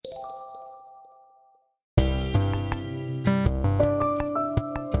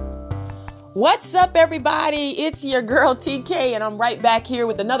What's up, everybody? It's your girl TK, and I'm right back here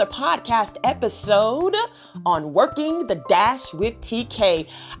with another podcast episode on Working the Dash with TK.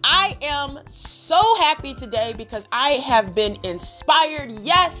 I am so happy today because I have been inspired.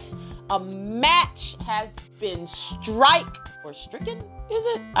 Yes, a match has been stricken, is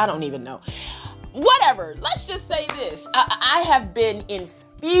it? I don't even know. Whatever. Let's just say this. I have been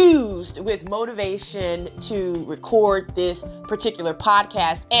infused with motivation to record this particular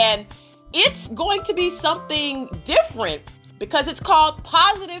podcast, and it's going to be something different because it's called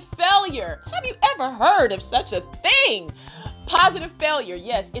positive failure. Have you ever heard of such a thing? Positive failure.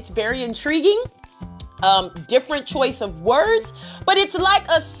 Yes, it's very intriguing. Different choice of words, but it's like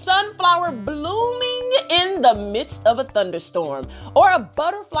a sunflower blooming in the midst of a thunderstorm, or a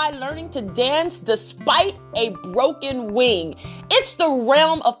butterfly learning to dance despite a broken wing. It's the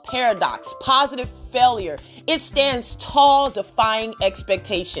realm of paradox, positive failure. It stands tall, defying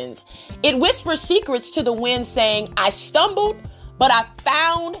expectations. It whispers secrets to the wind, saying, I stumbled, but I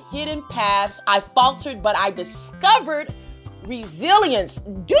found hidden paths. I faltered, but I discovered resilience.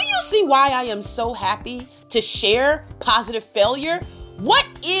 Do you see why I am so happy to share positive failure? What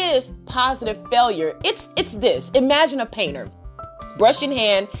is positive failure? It's this. Imagine a painter, brush in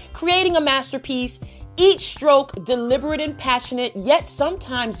hand, creating a masterpiece, each stroke deliberate and passionate, yet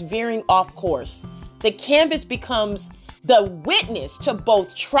sometimes veering off course. The canvas becomes the witness to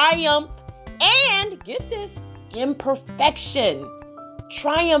both triumph and, get this, imperfection.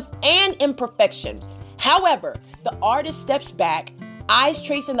 Triumph and imperfection. However, the artist steps back, eyes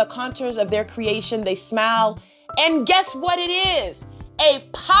tracing the contours of their creation. They smile, and guess what it is? A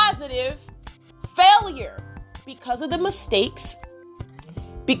positive failure. Because of the mistakes,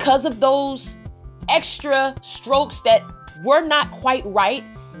 because of those extra strokes that were not quite right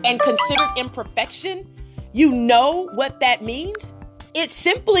and considered imperfection, you know what that means? It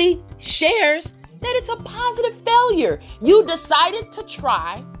simply shares that it's a positive failure. You decided to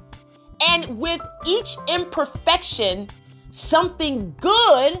try, and with each imperfection, something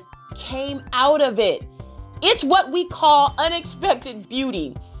good came out of it. It's what we call unexpected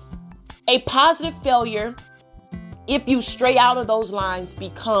beauty. A positive failure, if you stray out of those lines,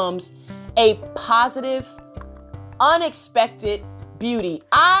 becomes a positive, unexpected beauty.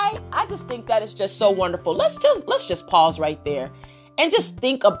 I just think that is just so wonderful. Let's just pause right there and just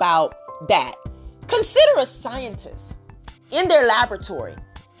think about that. Consider a scientist in their laboratory,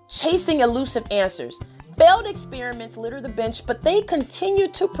 chasing elusive answers. Failed experiments litter the bench, but they continue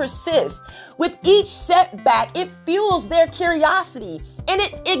to persist. With each setback, it fuels their curiosity and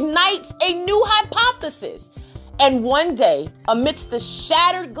it ignites a new hypothesis. And one day, amidst the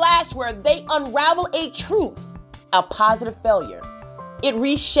shattered glassware, they unravel a truth, a positive failure. It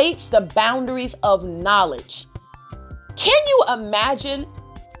reshapes the boundaries of knowledge. Can you imagine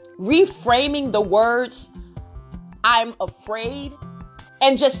reframing the words, I'm afraid,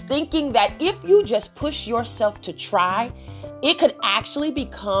 and just thinking that if you just push yourself to try, it could actually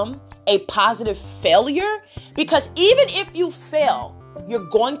become a positive failure? Because even if you fail, you're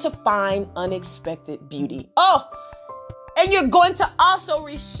going to find unexpected beauty. Oh, and you're going to also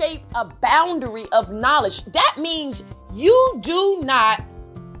reshape a boundary of knowledge. That means you do not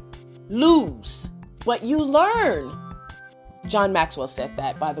lose, but you learn. John Maxwell said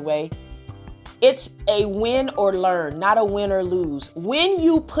that, by the way. It's a win or learn, not a win or lose. When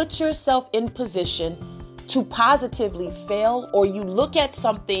you put yourself in position to positively fail, or you look at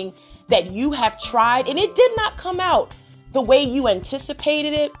something that you have tried and it did not come out the way you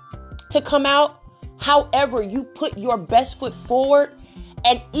anticipated it to come out, however, you put your best foot forward,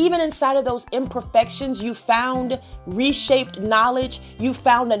 and even inside of those imperfections, you found reshaped knowledge, you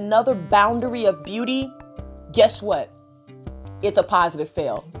found another boundary of beauty, guess what? It's a positive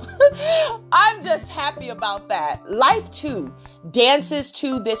fail. I'm just happy about that. Life too dances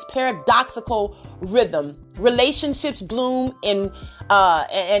to this paradoxical rhythm. Relationships bloom and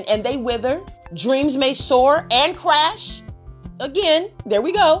they wither. Dreams may soar and crash. Again, there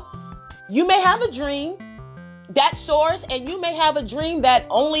we go. You may have a dream that soars, and you may have a dream that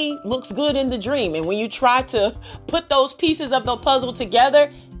only looks good in the dream. And when you try to put those pieces of the puzzle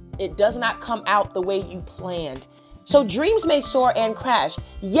together, it does not come out the way you planned. So dreams may soar and crash,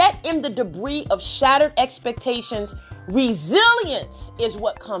 yet in the debris of shattered expectations, resilience is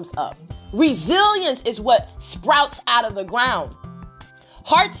what comes up. Resilience is what sprouts out of the ground.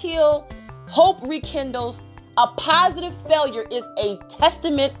 Hearts heal, hope rekindles. A positive failure is a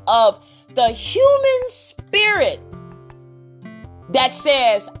testament of the human spirit that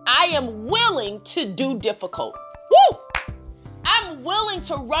says, I am willing to do difficult. Woo! I'm willing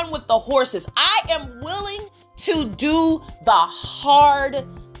to run with the horses. I am willing to do the hard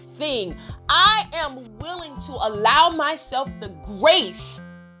thing. I am willing to allow myself the grace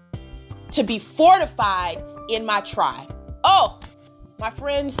to be fortified in my try. Oh, my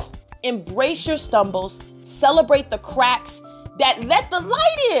friends, embrace your stumbles, celebrate the cracks that let the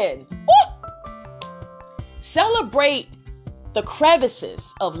light in. Ooh. Celebrate the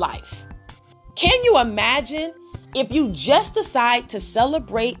crevices of life. Can you imagine if you just decide to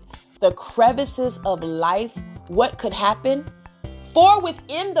celebrate the crevices of life, what could happen? For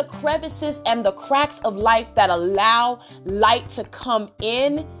within the crevices and the cracks of life that allow light to come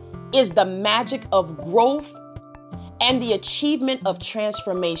in is the magic of growth and the achievement of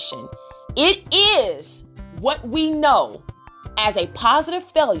transformation. It is what we know as a positive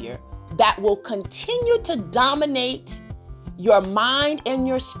failure that will continue to dominate your mind and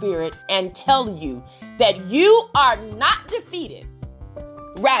your spirit and tell you that you are not defeated.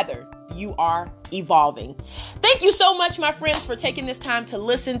 Rather, you are evolving. Thank you so much, my friends, for taking this time to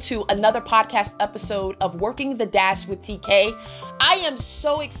listen to another podcast episode of Working the Dash with TK. I am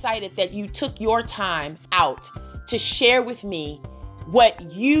so excited that you took your time out to share with me what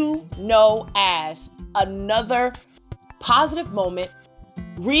you know as another positive moment,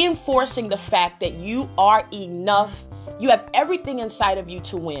 reinforcing the fact that you are enough. You have everything inside of you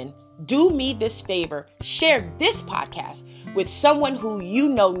to win. Do me this favor, share this podcast with someone who you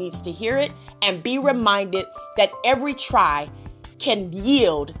know needs to hear it, and be reminded that every try can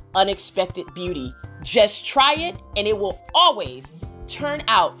yield unexpected beauty. Just try it and it will always turn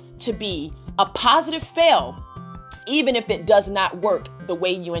out to be a positive fail, even if it does not work the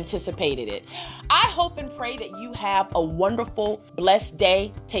way you anticipated it. I hope and pray that you have a wonderful, blessed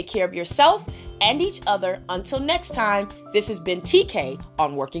day. Take care of yourself and each other. Until next time, this has been TK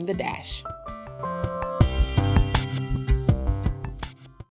on Working the Dash.